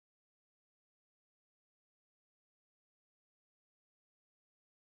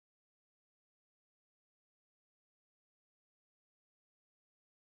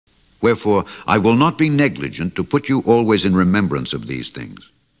Wherefore I will not be negligent to put you always in remembrance of these things,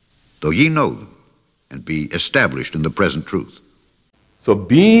 though ye know them, and be established in the present truth. So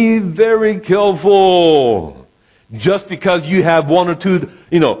be very careful. Just because you have one or two,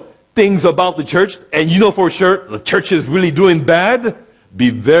 things about the church, and you know for sure the church is really doing bad, be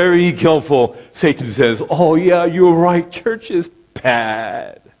very careful. Satan says, oh yeah, you're right, church is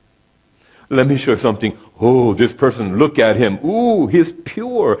bad. Let me show you something. Oh, this person, look at him. Ooh, he's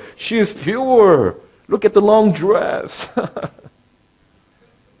pure. She is pure. Look at the long dress.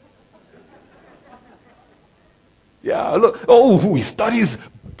 Yeah, look. Oh, he studies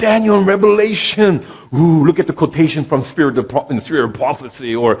Daniel and Revelation. Ooh, look at the quotation from Spirit of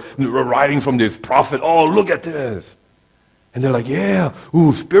Prophecy, or writing from this prophet. Oh, look at this. And they're like, yeah,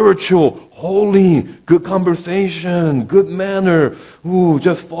 ooh, spiritual, holy, good conversation, good manner. Ooh,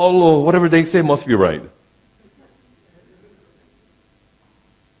 just follow. Whatever they say must be right.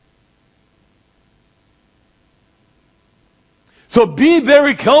 So be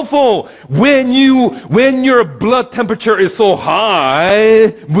very careful when your blood temperature is so high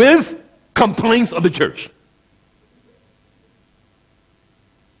with complaints of the church.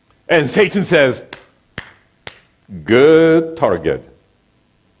 And Satan says, good target.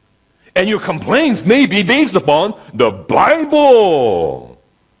 And your complaints may be based upon the Bible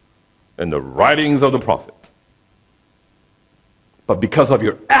and the writings of the prophet. But because of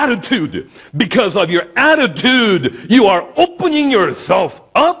your attitude, you are opening yourself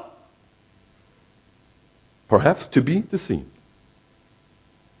up, perhaps to be deceived.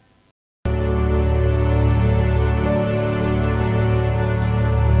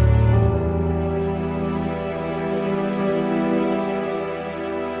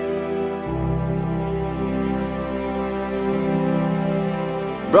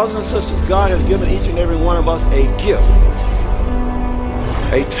 Brothers and sisters, God has given each and every one of us a gift,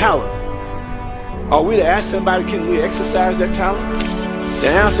 a talent. Are we to ask somebody, can we exercise that talent? The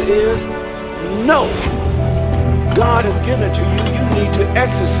answer is no. God has given it to you. You need to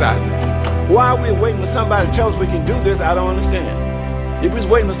exercise it. Why are we waiting for somebody to tell us we can do this? I don't understand. If we was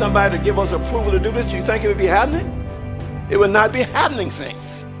waiting for somebody to give us approval to do this, do you think it would be happening? It would not be happening,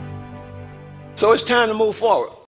 saints. So it's time to move forward.